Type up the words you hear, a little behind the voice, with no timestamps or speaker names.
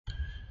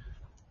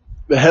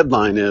The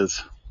headline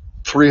is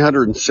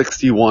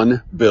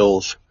 361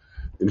 bills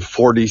in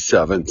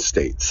 47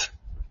 states.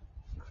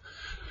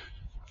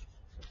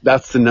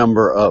 That's the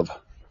number of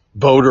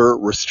voter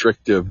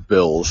restrictive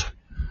bills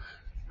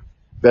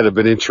that have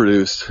been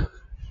introduced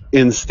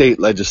in state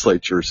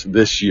legislatures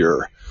this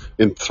year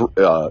in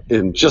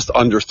just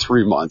under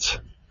 3 months,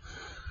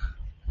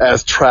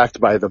 as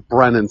tracked by the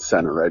Brennan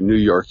Center at New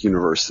York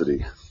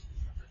University.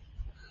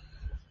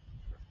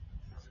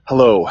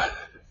 Hello,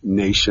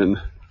 nation,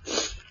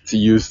 to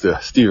use the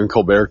Stephen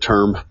Colbert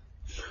term.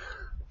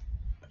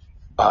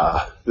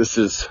 This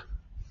is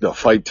the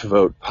Fight to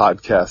Vote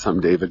podcast.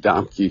 I'm David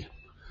Domke.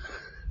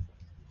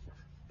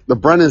 The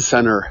Brennan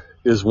Center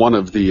is one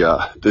of the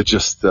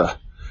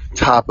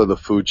top of the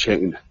food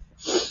chain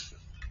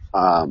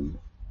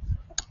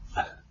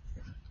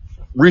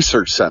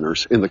research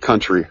centers in the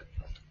country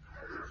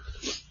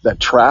that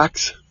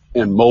tracks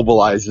and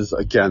mobilizes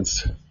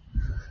against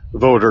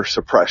voter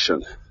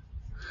suppression.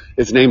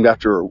 It's named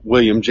after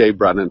William J.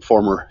 Brennan,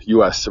 former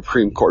U.S.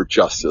 Supreme Court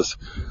Justice,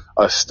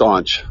 a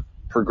staunch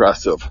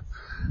progressive,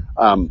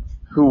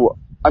 who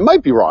I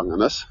might be wrong on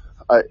this,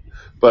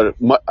 but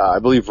I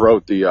believe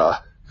wrote the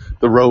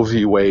Roe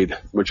v. Wade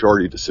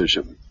majority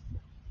decision.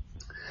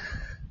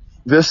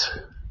 This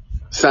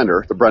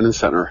center, the Brennan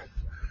Center,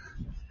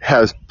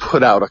 has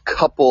put out a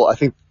couple, I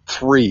think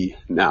 3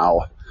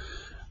 now,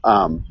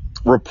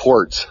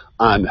 reports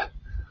on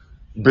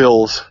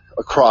bills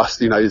across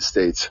the United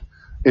States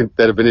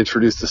that have been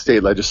introduced to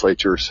state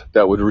legislatures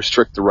that would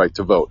restrict the right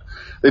to vote.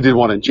 They did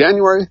one in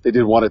January, they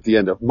did one at the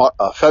end of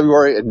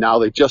February, and now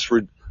they just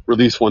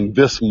released one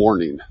this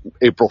morning,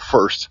 April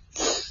 1st,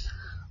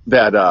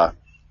 that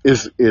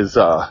is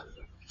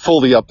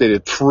fully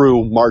updated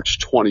through March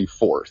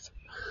 24th.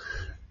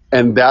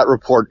 And that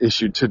report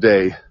issued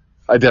today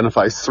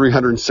identifies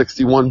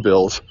 361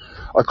 bills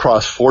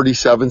across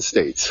 47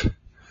 states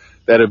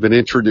that have been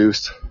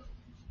introduced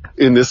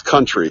in this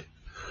country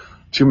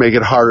to make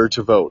it harder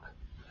to vote.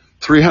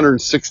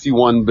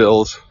 361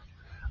 bills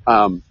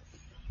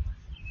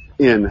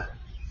in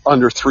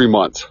under 3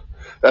 months.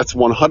 That's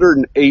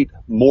 108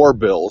 more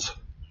bills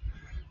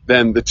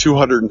than the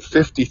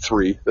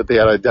 253 that they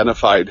had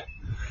identified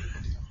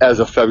as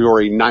of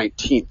February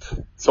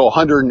 19th. So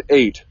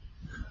 108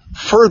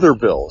 further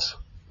bills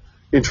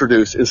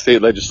introduced in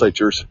state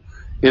legislatures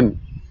in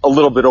a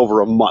little bit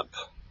over a month.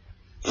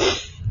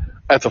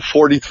 That's a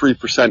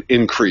 43%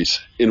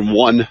 increase in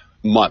 1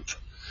 month.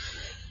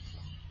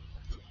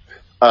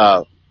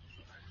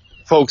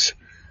 Folks,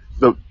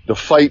 the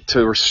fight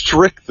to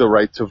restrict the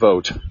right to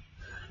vote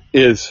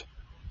is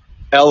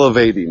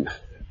elevating.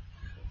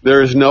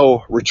 There is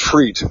no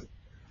retreat.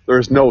 There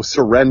is no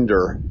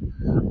surrender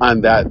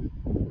on that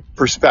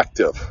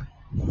perspective.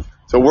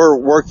 So we're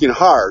working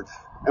hard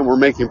and we're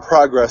making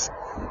progress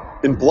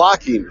in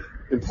blocking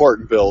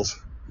important bills.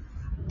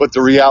 But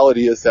the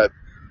reality is that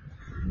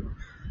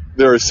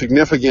there is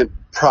significant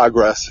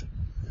progress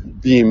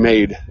being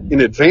made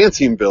in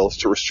advancing bills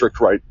to restrict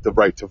the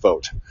right to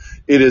vote.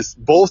 It is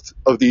both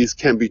of these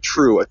can be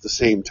true at the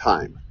same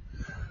time.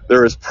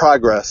 There is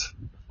progress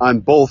on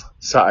both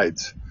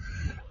sides,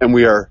 and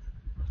we are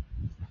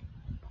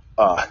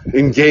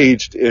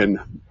engaged in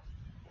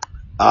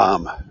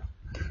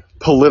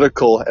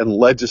political and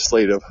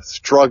legislative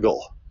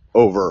struggle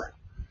over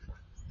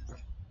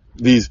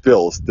these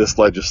bills, this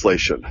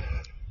legislation.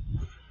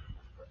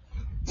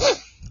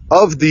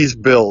 Of these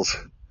bills,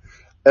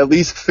 at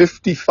least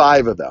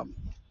 55 of them,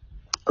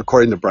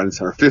 according to Brennan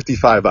Center,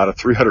 55 out of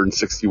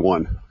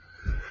 361,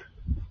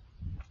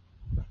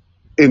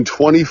 in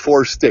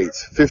 24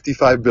 states,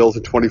 55 bills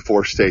in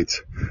 24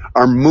 states,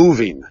 are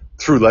moving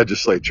through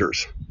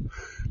legislatures.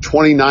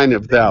 29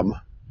 of them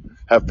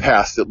have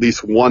passed at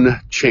least one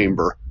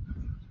chamber,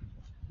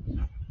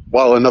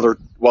 while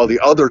the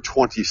other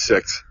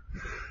 26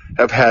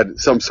 have had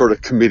some sort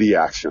of committee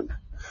action.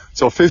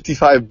 So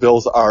 55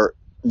 bills are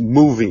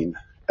moving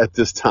at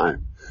this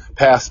time,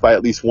 passed by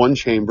at least one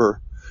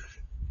chamber,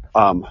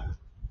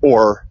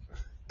 or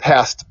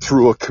passed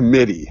through a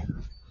committee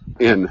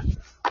in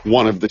at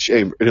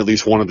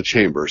least one of the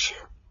chambers.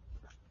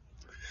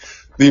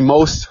 The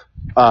most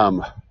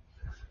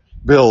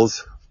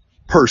bills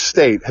per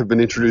state have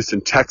been introduced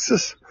in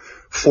Texas,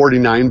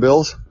 49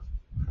 bills,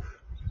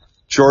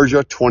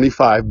 Georgia,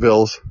 25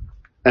 bills,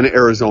 and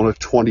Arizona,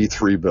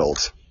 23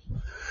 bills.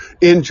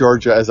 In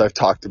Georgia, as I've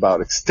talked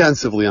about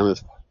extensively on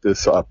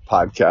this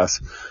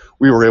podcast,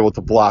 we were able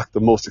to block the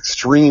most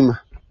extreme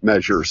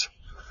measures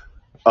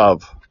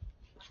of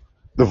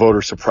the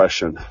voter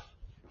suppression.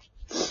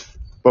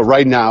 But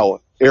right now,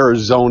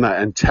 Arizona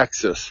and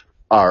Texas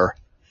are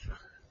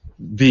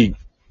the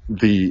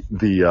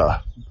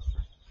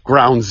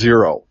ground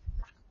zero.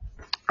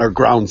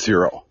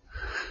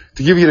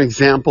 To give you an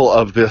example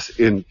of this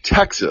in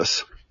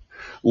Texas,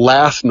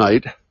 last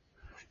night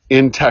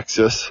in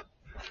Texas,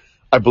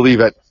 I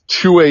believe at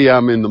 2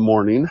 a.m. in the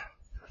morning,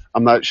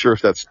 I'm not sure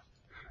if that's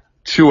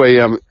 2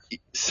 a.m.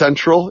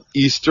 Central,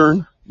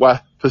 Eastern,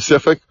 West,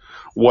 Pacific,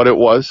 what it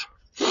was.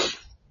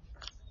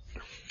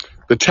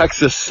 The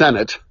Texas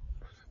Senate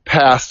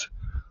passed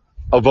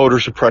a voter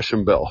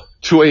suppression bill,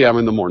 2 a.m.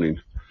 in the morning,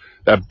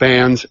 that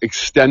bans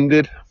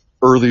extended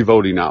early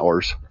voting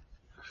hours.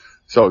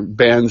 So it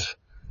bans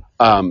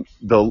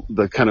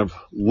the kind of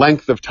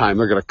length of time.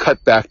 They're going to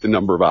cut back the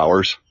number of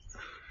hours,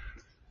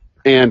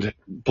 and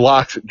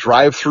blocks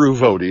drive-through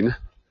voting,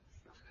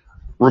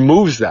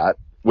 removes that,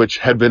 which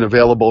had been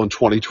available in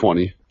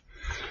 2020.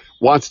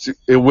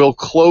 It will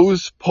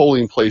close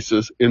polling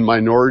places in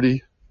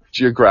minority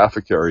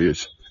geographic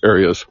areas,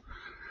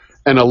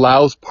 and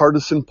allows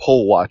partisan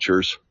poll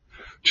watchers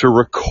to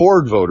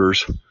record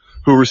voters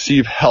who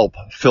receive help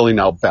filling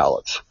out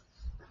ballots.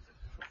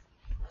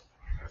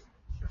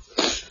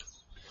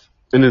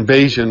 An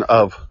invasion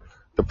of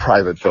the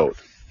private vote.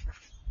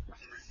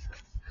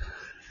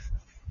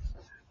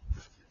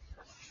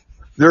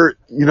 There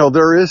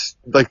is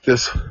like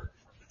this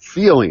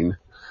feeling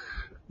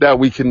that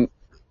we can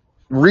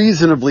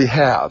reasonably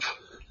have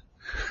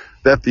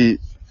that the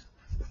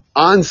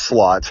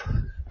onslaught,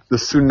 the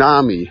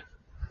tsunami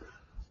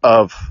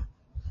of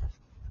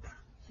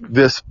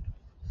this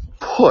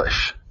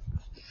push,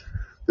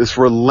 this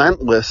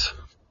relentless,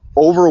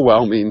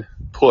 overwhelming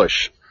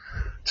push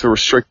to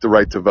restrict the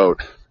right to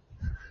vote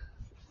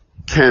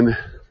can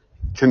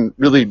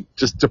really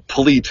just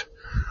deplete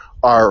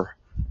our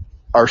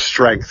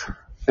strength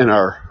and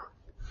our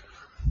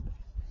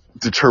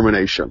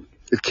determination.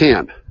 It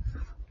can.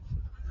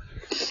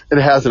 It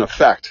has an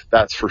effect,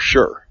 that's for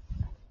sure.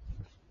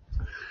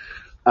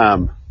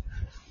 Tim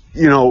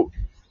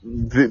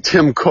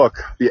Cook,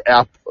 the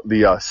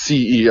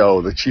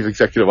CEO, the chief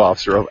executive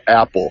officer of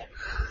Apple,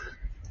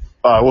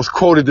 was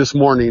quoted this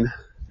morning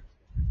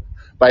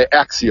by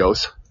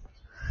Axios,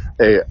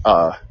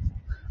 a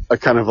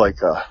kind of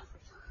like a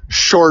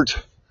short,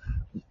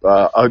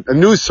 a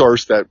news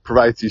source that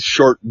provides these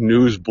short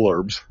news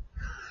blurbs.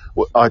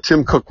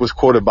 Tim Cook was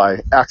quoted by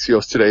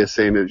Axios today as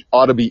saying it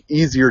ought to be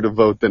easier to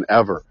vote than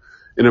ever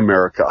in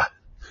America.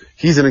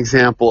 He's an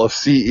example of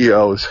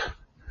CEOs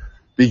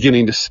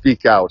beginning to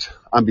speak out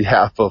on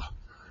behalf of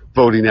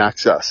voting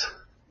access.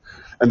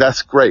 And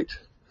that's great.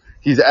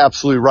 He's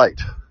absolutely right.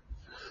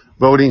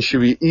 Voting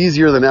should be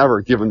easier than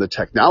ever given the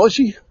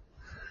technology,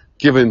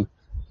 given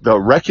the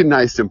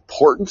recognized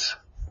importance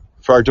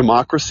for our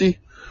democracy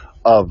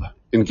of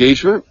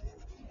engagement,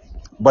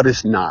 but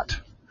it's not.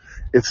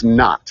 It's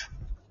not.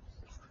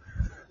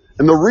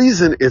 And the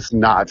reason it's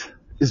not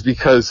is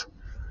because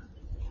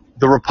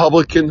the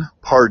Republican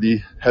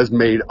Party has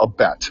made a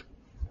bet.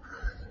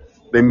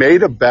 They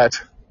made a bet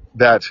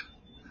that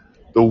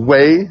the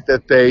way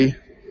that they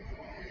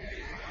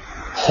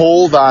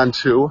hold on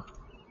to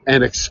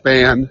and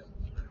expand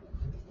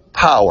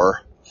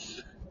power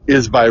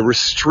is by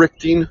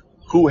restricting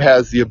who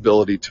has the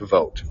ability to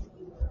vote.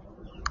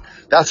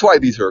 That's why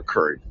these are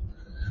occurring.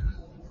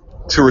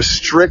 To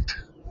restrict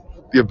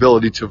the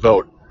ability to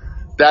vote.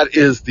 That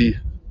is the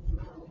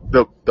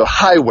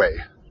highway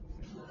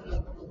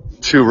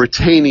to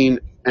retaining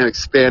and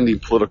expanding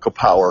political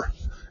power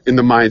in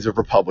the minds of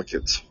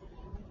Republicans.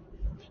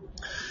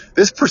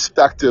 This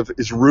perspective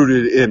is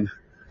rooted in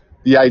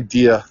the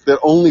idea that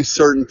only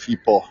certain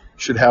people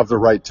should have the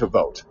right to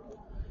vote.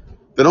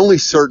 That only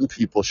certain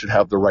people should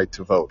have the right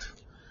to vote.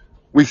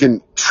 We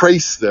can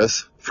trace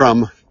this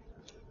from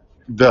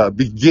the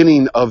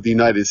beginning of the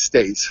United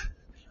States,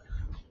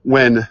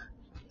 when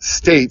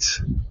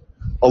states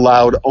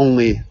allowed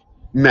only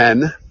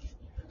men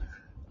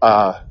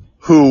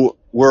who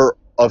were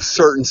of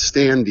certain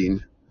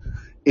standing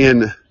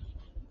in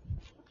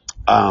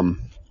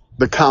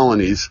the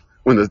colonies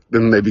when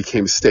they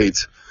became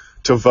states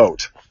to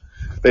vote.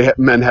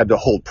 Men had to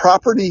hold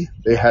property.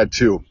 They had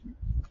to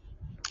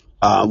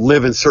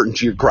live in certain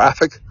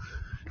geographic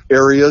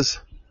areas.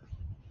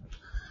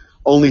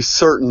 Only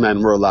certain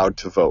men were allowed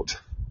to vote.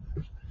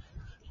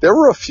 There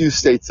were a few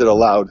states that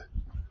allowed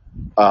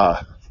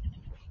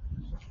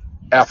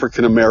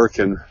African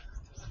American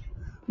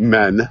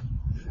men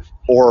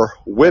or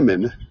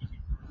women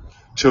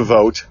to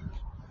vote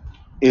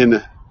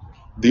in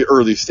the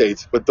early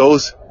states, but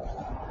those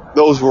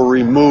were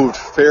removed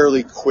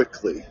fairly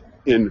quickly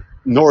in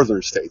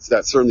northern states.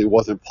 That certainly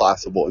wasn't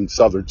possible in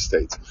southern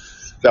states.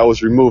 That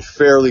was removed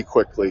fairly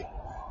quickly.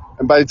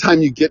 And by the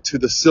time you get to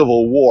the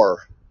Civil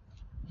War,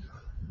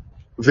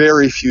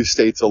 very few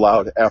states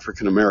allowed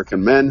African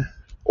American men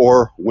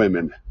or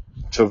women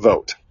to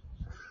vote.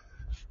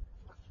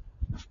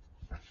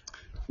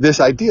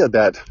 This idea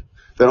that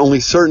only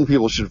certain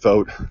people should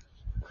vote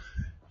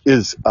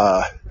is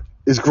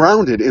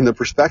grounded in the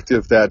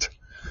perspective that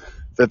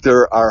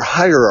there are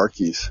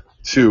hierarchies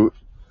to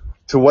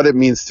what it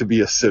means to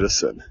be a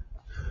citizen.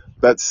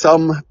 That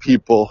some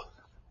people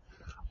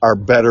are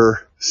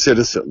better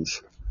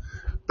citizens,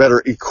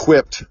 better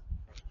equipped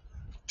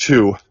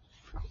to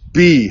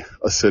be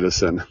a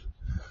citizen,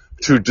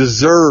 to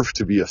deserve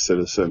to be a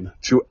citizen,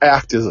 to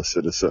act as a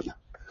citizen.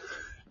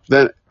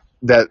 That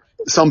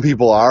some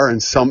people are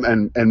and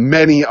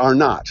many are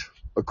not,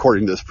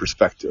 according to this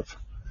perspective.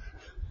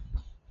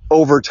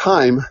 Over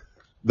time,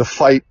 the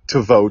fight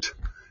to vote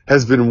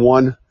has been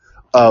one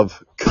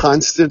of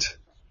constant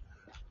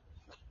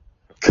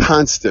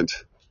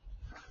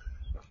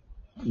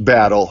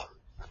battle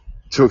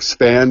to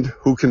expand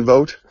who can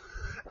vote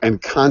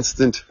and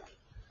constant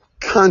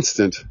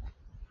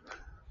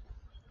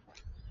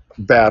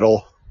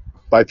battle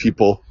by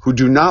people who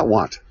do not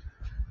want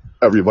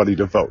everybody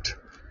to vote.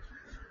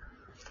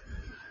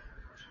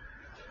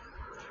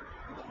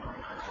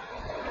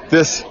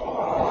 This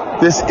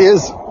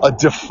is a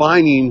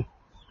defining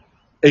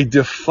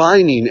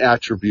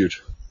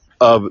attribute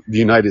of the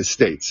United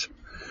States,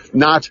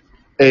 not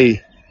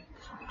a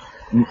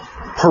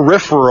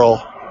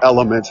peripheral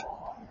element,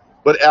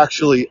 but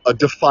actually a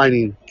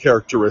defining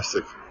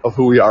characteristic of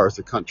who we are as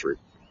a country.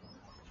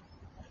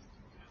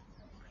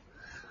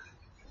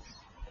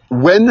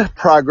 When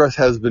progress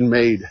has been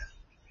made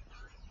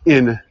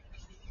in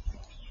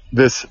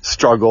this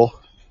struggle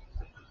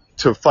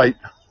to fight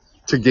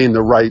to gain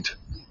the right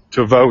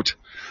to vote,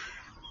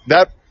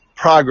 that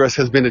progress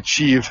has been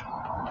achieved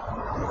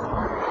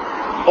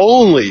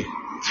only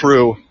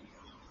through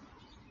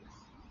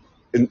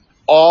an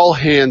all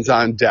hands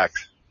on deck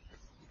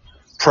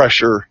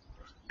pressure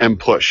and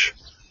push.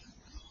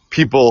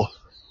 People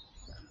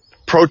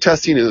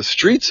protesting in the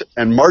streets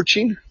and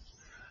marching,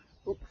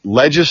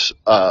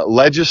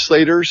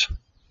 legislators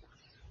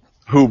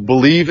who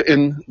believe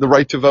in the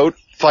right to vote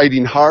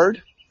fighting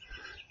hard,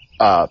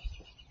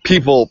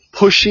 people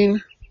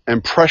pushing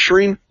and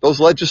pressuring those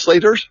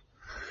legislators,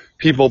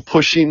 people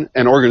pushing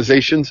and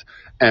organizations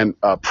and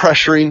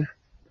pressuring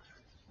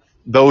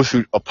those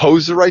who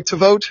oppose the right to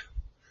vote.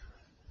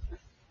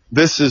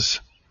 This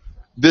is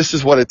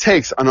what it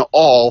takes on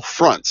all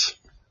fronts.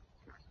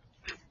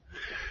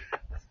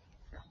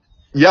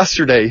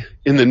 Yesterday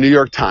in the New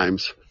York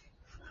Times,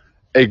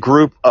 a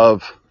group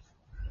of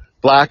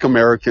Black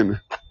American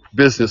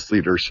business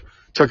leaders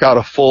took out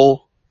a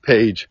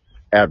full-page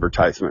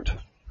advertisement.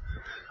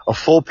 A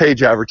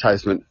full-page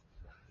advertisement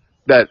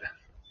that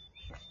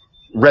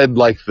read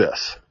like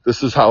this.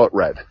 This is how it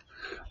read.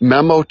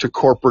 Memo to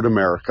corporate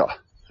America.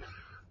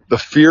 The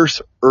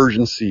fierce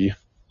urgency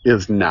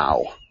is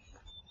now.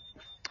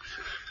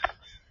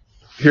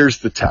 Here's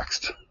the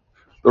text.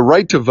 The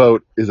right to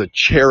vote is a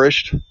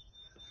cherished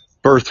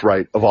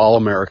birthright of all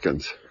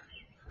Americans.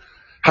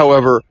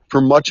 However,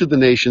 for much of the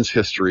nation's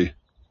history,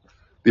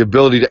 the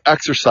ability to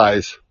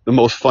exercise the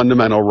most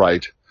fundamental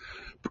right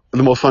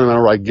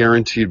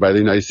guaranteed by the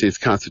United States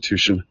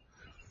Constitution,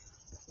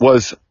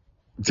 was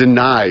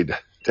denied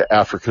to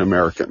African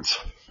Americans.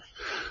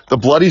 The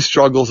bloody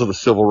struggles of the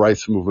civil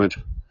rights movement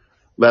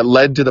that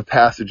led to the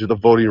passage of the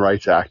Voting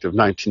Rights Act of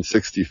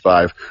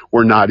 1965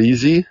 were not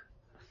easy,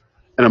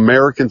 and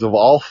Americans of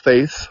all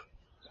faiths,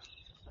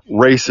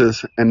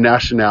 races, and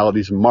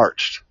nationalities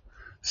marched,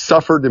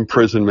 suffered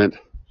imprisonment,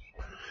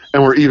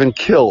 and were even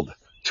killed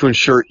to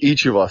ensure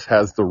each of us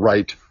has the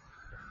right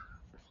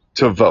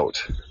to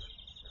vote.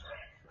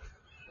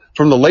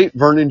 From the late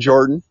Vernon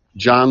Jordan,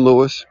 John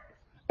Lewis,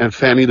 and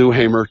Fannie Lou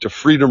Hamer to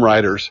freedom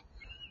riders,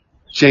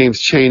 James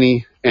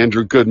Chaney,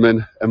 Andrew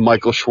Goodman, and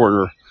Michael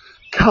Schwerner,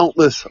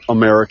 countless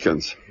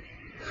Americans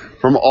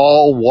from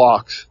all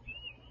walks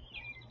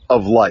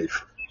of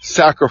life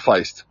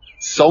sacrificed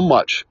so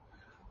much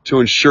to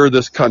ensure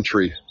this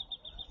country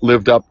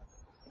lived up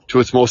to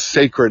its most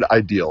sacred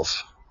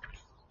ideals.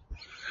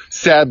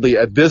 Sadly,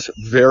 at this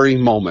very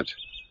moment,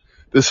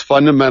 the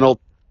fundamental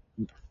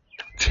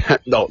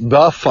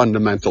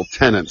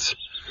tenets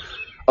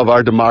of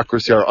our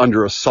democracy are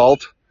under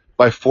assault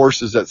by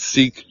forces that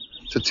seek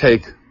to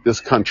take this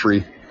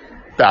country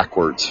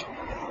backwards.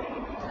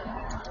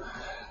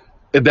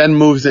 It then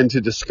moves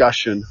into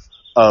discussion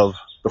of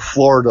the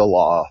Florida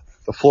law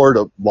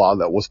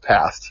that was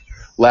passed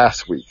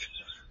last week,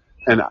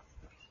 and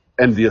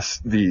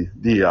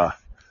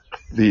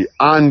the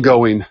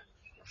ongoing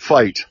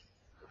fight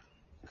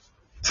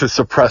to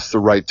suppress the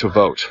right to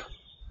vote.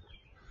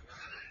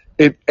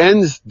 It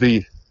ends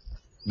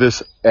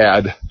this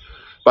ad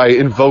by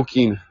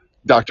invoking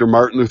Dr.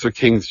 Martin Luther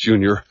King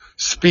Jr.'s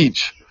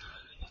speech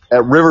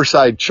at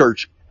Riverside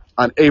Church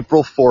on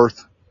April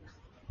 4th,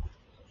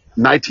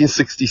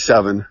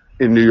 1967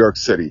 in New York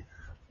City,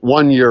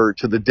 1 year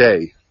to the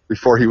day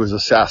before he was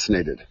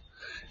assassinated.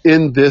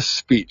 In this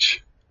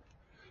speech,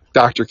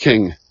 Dr.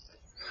 King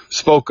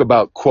spoke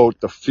about, quote,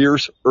 the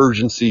fierce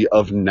urgency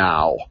of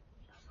now,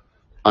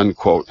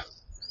 unquote,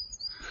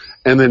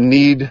 and the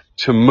need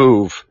to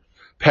move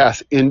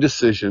past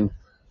indecision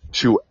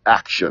to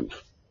action,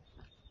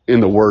 in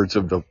the words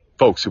of the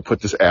folks who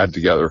put this ad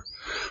together.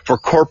 For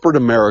corporate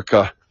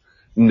America,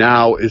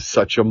 now is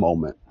such a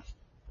moment.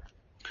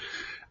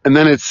 And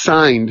then it's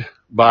signed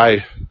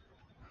by,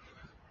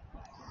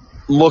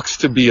 looks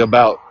to be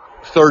about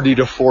 30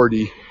 to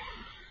 40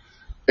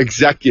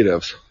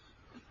 executives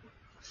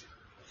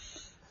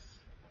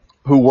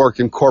who work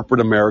in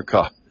corporate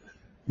America.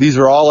 These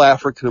are all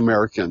African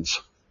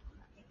Americans.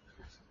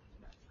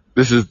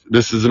 This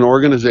is an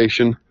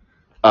organization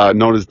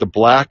known as the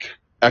Black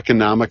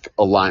Economic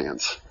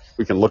Alliance.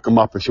 We can look them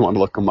up if you want to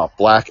look them up.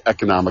 Black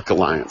Economic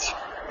Alliance.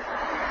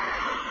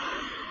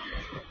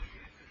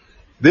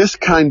 This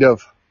kind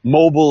of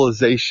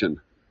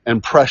mobilization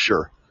and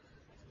pressure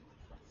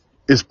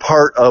is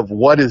part of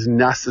what is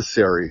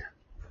necessary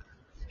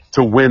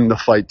to win the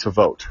fight to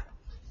vote.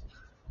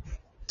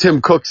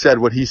 Tim Cook said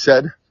what he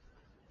said.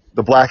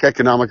 The Black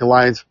Economic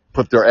Alliance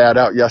put their ad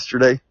out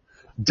yesterday.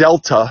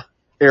 Delta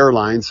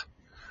Airlines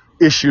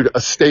issued a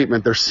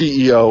statement. Their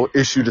CEO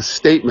issued a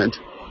statement,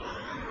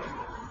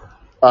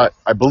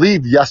 I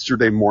believe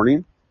yesterday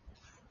morning,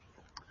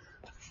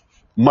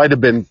 might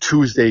have been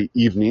Tuesday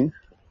evening,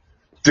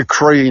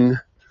 decreeing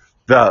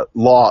the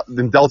law.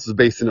 Then Delta's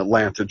based in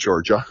Atlanta,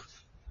 Georgia,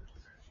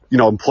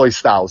 employs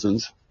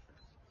thousands,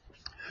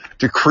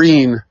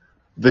 decreeing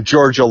the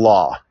Georgia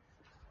law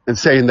and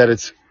saying that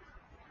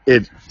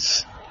it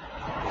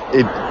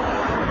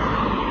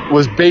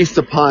was based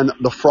upon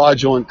the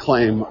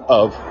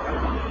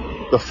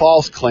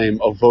false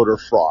claim of voter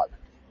fraud.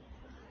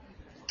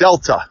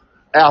 Delta,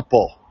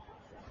 Apple,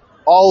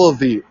 all of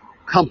the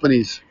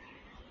companies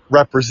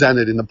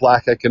represented in the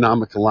Black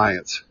Economic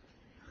Alliance,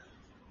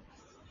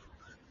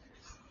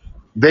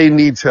 they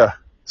need to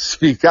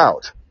speak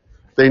out.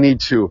 They need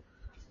to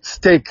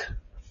stake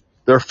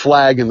their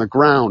flag in the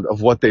ground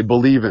of what they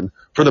believe in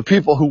for the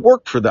people who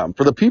work for them,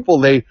 for the people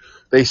they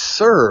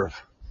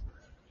serve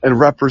and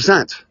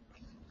represent.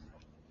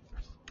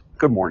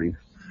 Good morning.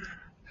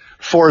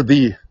 For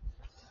the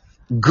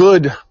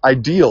good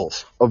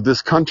ideals of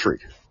this country,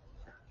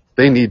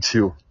 they need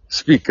to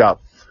speak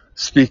up,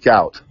 speak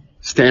out,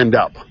 stand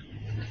up.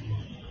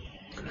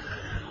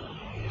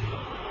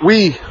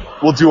 We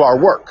will do our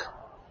work.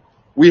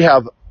 We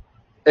have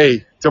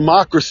a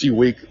democracy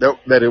week that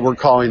we're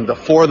calling the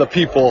For the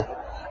People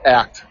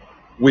Act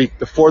week,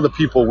 the For the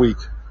People week,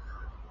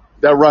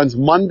 that runs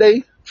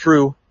Monday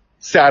through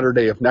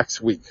Saturday of next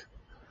week.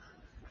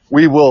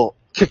 We will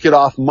kick it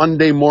off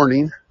Monday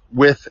morning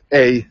with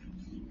a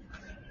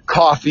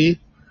coffee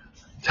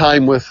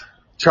time with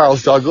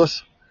Charles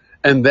Douglas,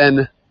 and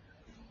then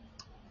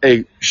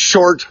a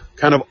short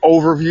kind of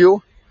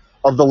overview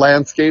of the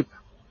landscape,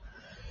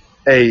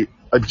 a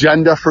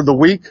agenda for the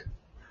week,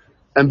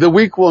 and the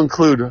week will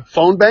include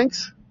phone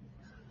banks,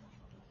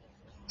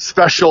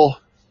 special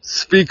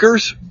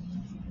speakers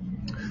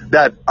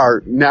that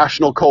our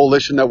national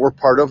coalition that we're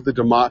part of,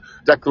 the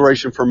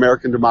Declaration for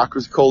American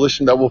Democracy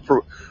Coalition,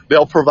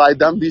 they'll provide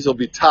them. These will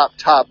be top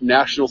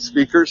national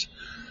speakers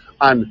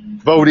on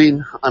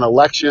voting, on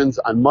elections,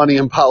 on money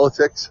and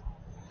politics.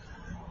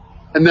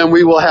 And then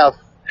we will have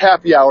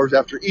happy hours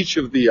after each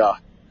of the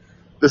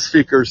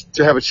speakers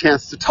to have a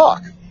chance to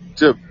talk,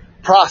 to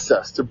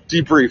process, to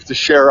debrief, to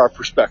share our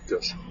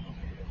perspectives.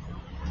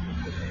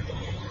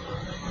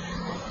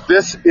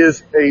 This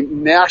is a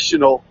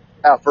national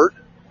effort.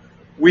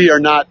 We are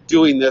not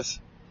doing this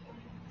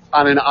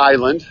on an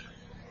island.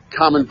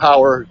 Common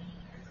Power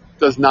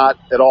does not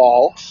at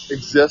all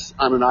exist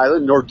on an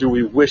island, nor do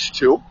we wish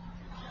to.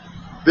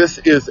 This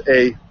is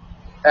a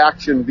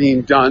action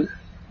being done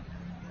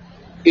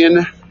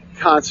in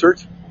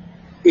concert,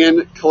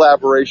 in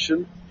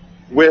collaboration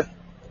with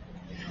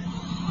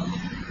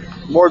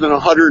more than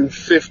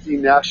 150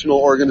 national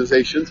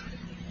organizations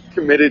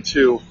committed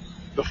to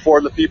the For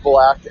the People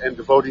Act and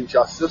to voting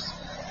justice.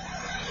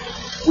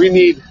 We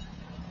need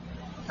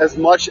as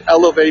much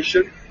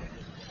elevation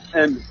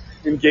and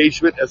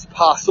engagement as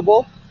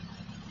possible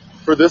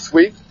for this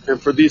week and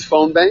for these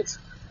phone banks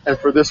and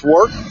for this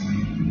work.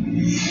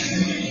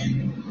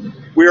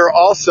 We are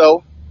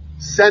also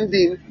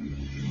sending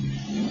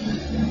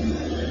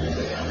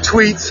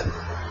tweets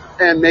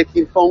and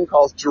making phone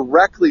calls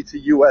directly to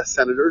U.S.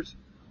 senators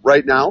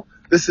right now.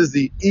 This is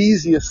the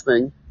easiest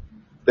thing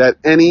that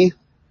any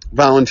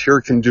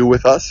volunteer can do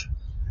with us.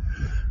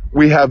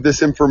 We have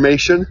this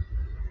information.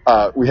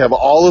 We have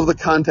all of the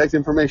contact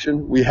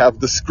information. We have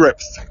the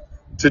scripts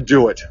to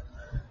do it.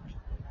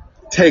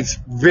 Takes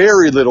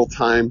very little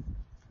time.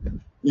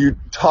 You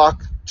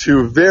talk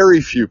to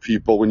very few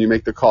people when you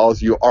make the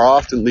calls. You are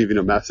often leaving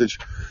a message,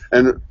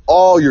 and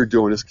all you're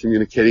doing is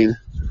communicating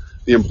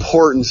the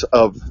importance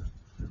of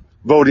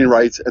voting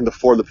rights and the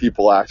For the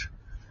People Act.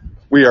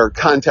 We are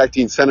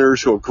contacting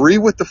senators who agree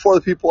with the For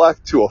the People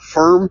Act to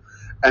affirm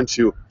and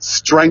to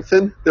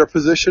strengthen their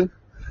position.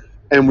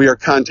 And we are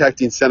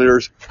contacting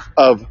senators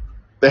of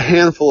the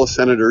handful of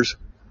senators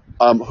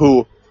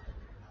who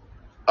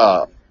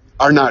are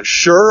not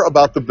sure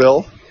about the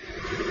bill.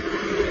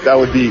 That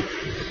would be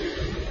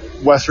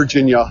West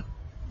Virginia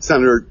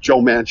Senator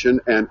Joe Manchin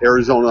and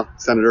Arizona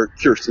Senator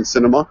Kyrsten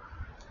Sinema,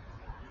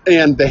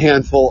 and the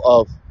handful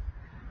of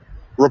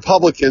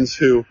Republicans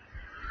who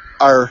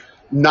are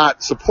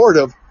not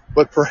supportive,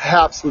 but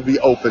perhaps would be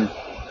open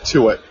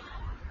to it.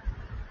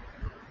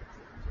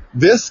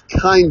 This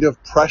kind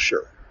of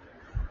pressure,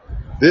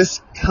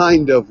 this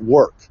kind of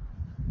work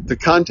to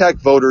contact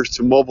voters,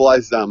 to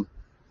mobilize them,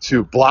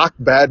 to block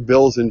bad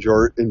bills in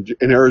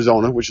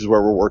Arizona, which is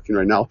where we're working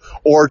right now,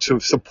 or to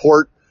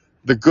support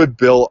the good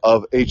bill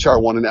of H.R.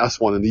 1 and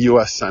S1 in the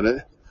U.S.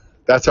 Senate.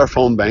 That's our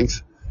phone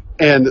banks.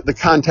 And the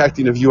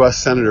contacting of U.S.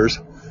 senators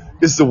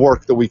is the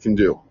work that we can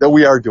do, that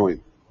we are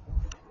doing.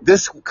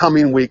 This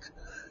coming week,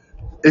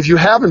 if you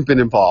haven't been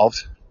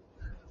involved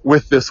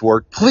with this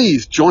work,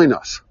 please join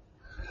us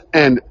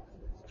and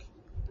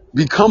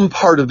become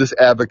part of this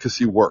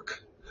advocacy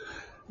work.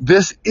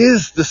 This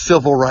is the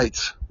civil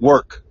rights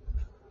work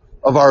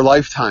of our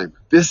lifetime.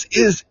 This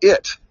is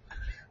it.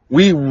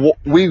 We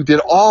did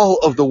all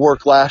of the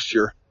work last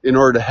year in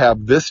order to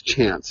have this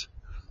chance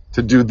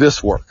to do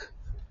this work.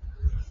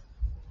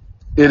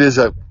 It is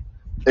a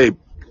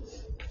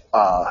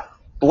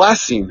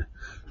blessing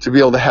to be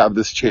able to have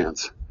this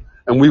chance,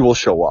 and we will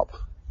show up.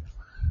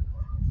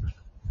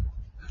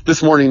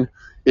 This morning,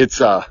 it's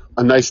a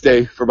nice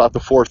day for about the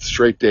fourth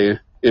straight day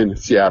in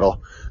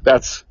Seattle.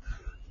 That's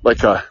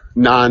like a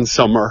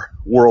non-summer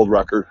world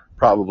record,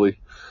 probably.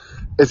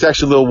 It's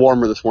actually a little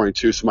warmer this morning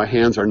too, so my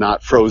hands are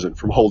not frozen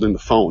from holding the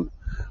phone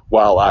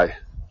while I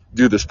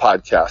do this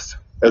podcast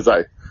as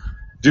I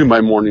do my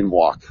morning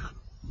walk.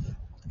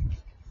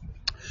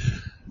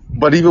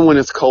 But even when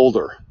it's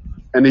colder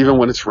and even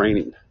when it's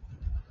raining,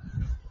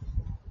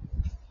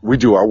 we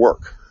do our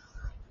work.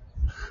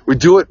 We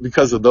do it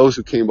because of those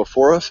who came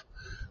before us.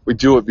 We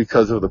do it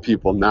because of the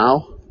people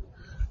now,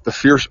 the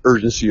fierce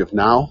urgency of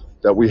now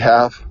that we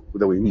have,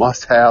 that we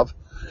must have,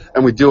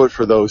 and we do it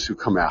for those who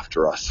come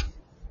after us.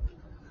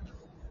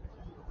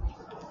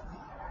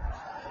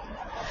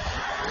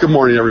 Good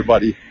morning,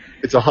 everybody.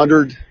 It's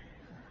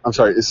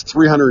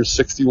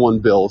 361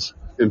 bills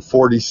in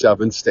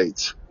 47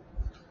 states.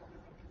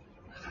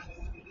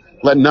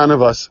 Let none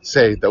of us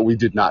say that we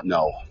did not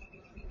know.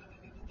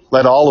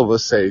 Let all of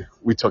us say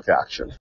we took action.